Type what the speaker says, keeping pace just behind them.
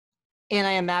And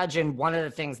I imagine one of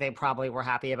the things they probably were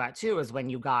happy about too is when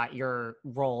you got your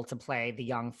role to play the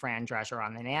young Fran Drescher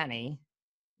on The Nanny.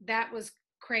 That was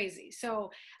crazy.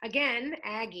 So again,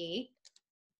 Aggie,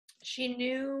 she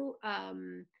knew,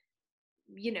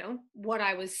 what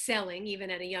I was selling even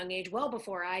at a young age, well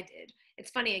before I did.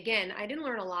 It's funny, again, I didn't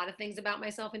learn a lot of things about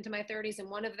myself into my 30s. And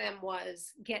one of them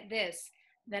was, get this,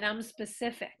 that I'm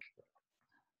specific.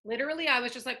 Literally, I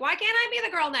was just like, why can't I be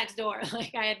the girl next door?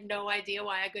 Like, I had no idea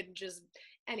why I couldn't just.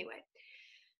 Anyway,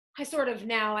 I sort of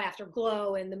now, after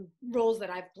Glow and the roles that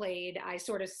I've played, I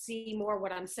sort of see more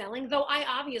what I'm selling. Though I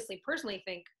obviously personally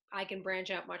think I can branch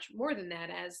out much more than that,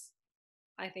 as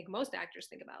I think most actors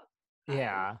think about. Uh,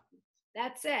 Yeah.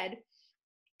 that said,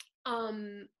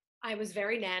 um, I was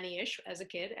very nanny-ish as a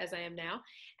kid, as I am now,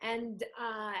 and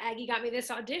Aggie got me this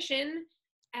audition,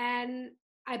 and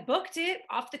I booked it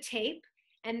off the tape.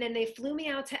 And then they flew me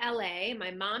out to LA.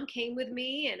 My mom came with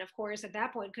me, and of course, at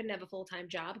that point, couldn't have a full-time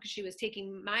job because she was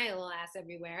taking my little ass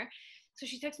everywhere. So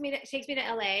she takes me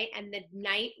to LA, and the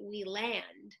night we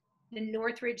land, the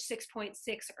Northridge 6.6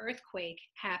 earthquake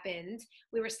happened.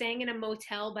 We were staying in a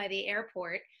motel by the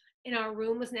airport, and our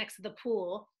room was next to the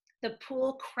pool. The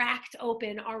pool cracked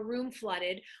open, our room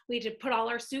flooded. We had to put all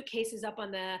our suitcases up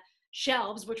on the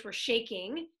shelves, which were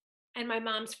shaking. And my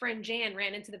mom's friend Jan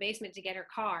ran into the basement to get her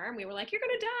car. And we were like, you're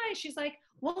going to die. She's like,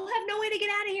 we'll have no way to get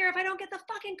out of here if I don't get the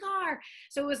fucking car.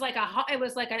 So it was like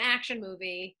an action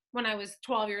movie when I was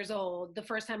 12 years old, the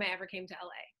first time I ever came to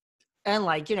LA. And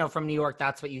like, from New York,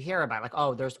 that's what you hear about. Like,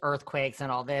 oh, there's earthquakes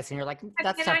and all this. And you're like, that And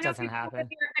I stuff know doesn't people who live happen.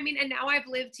 here. I mean, and now I've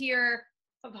lived here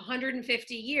of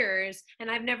 150 years,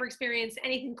 and I've never experienced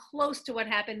anything close to what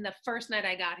happened the first night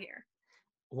I got here.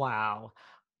 Wow.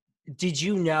 Did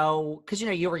you know, because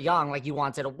you were young, like you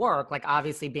wanted to work, like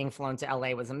obviously being flown to LA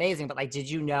was amazing, but like, did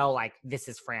you know, like, this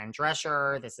is Fran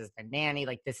Drescher, this is the nanny,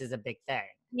 like this is a big thing?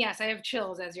 Yes, I have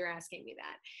chills as you're asking me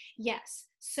that. Yes.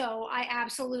 So I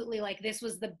absolutely, like, this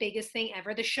was the biggest thing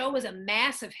ever. The show was a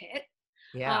massive hit.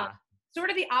 Uh, Yeah. Sort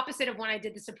of the opposite of when I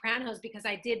did The Sopranos, because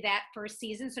I did that first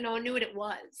season, so no one knew what it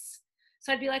was.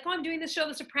 So I'd be like, "Oh, I'm doing this show,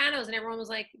 The Sopranos," and everyone was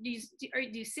like, do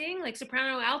you sing like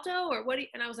soprano alto or what?"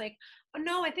 And I was like, "Oh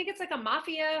no, I think it's like a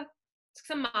mafia, it's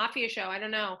some mafia show. I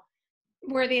don't know."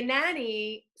 Where the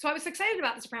nanny, so I was excited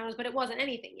about The Sopranos, but it wasn't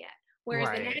anything yet. Whereas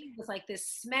the Right. nanny was like this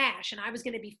smash, and I was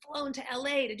going to be flown to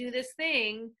LA to do this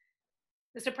thing.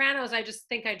 The Sopranos, I just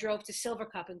think I drove to Silver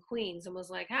Cup in Queens and was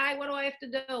like, "Hi, what do I have to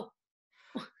do?"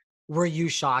 Were you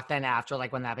shocked then after,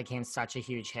 like, when that became such a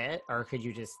huge hit, or could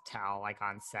you just tell, like,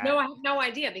 on No, set? I have no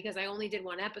idea because I only did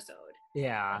one episode.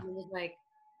 Yeah. And it was like,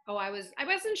 oh, I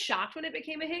wasn't shocked when it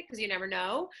became a hit because you never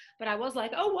know, but I was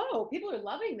like, oh, whoa, people are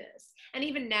loving this. And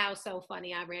even now, so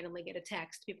funny, I randomly get a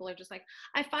text. People are just like,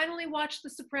 I finally watched The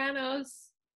Sopranos.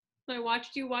 I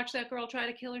watched you watch that girl try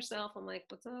to kill herself. I'm like,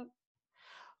 what's up?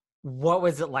 What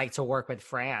was it like to work with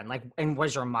Fran? Like, and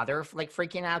was your mother like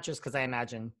freaking out? Just because I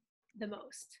imagine, The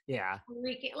most. yeah.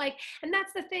 Freaking, like, and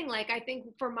that's the thing. Like, I think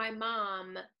for my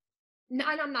mom, and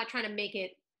I'm not trying to make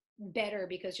it better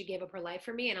because she gave up her life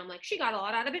for me. And I'm like, she got a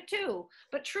lot out of it too.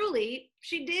 But truly,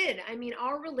 she did. I mean,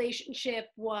 our relationship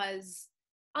was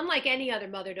unlike any other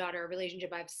mother daughter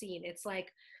relationship I've seen. It's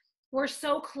like, we're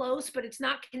so close, but it's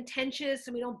not contentious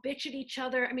and we don't bitch at each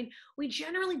other. I mean, we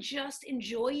generally just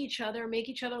enjoy each other, make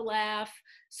each other laugh,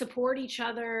 support each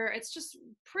other. It's just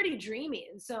pretty dreamy.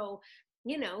 And so,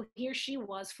 here she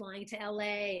was flying to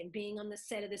LA and being on the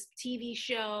set of this TV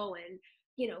show and,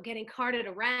 getting carted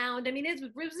around. I mean, it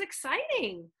was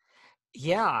exciting.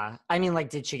 Yeah. I mean, like,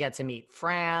 did she get to meet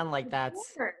Fran? Like, Of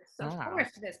that's, course, of ah. course.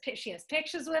 She has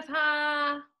pictures with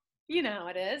her. You know how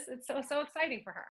it is. It's so exciting for her.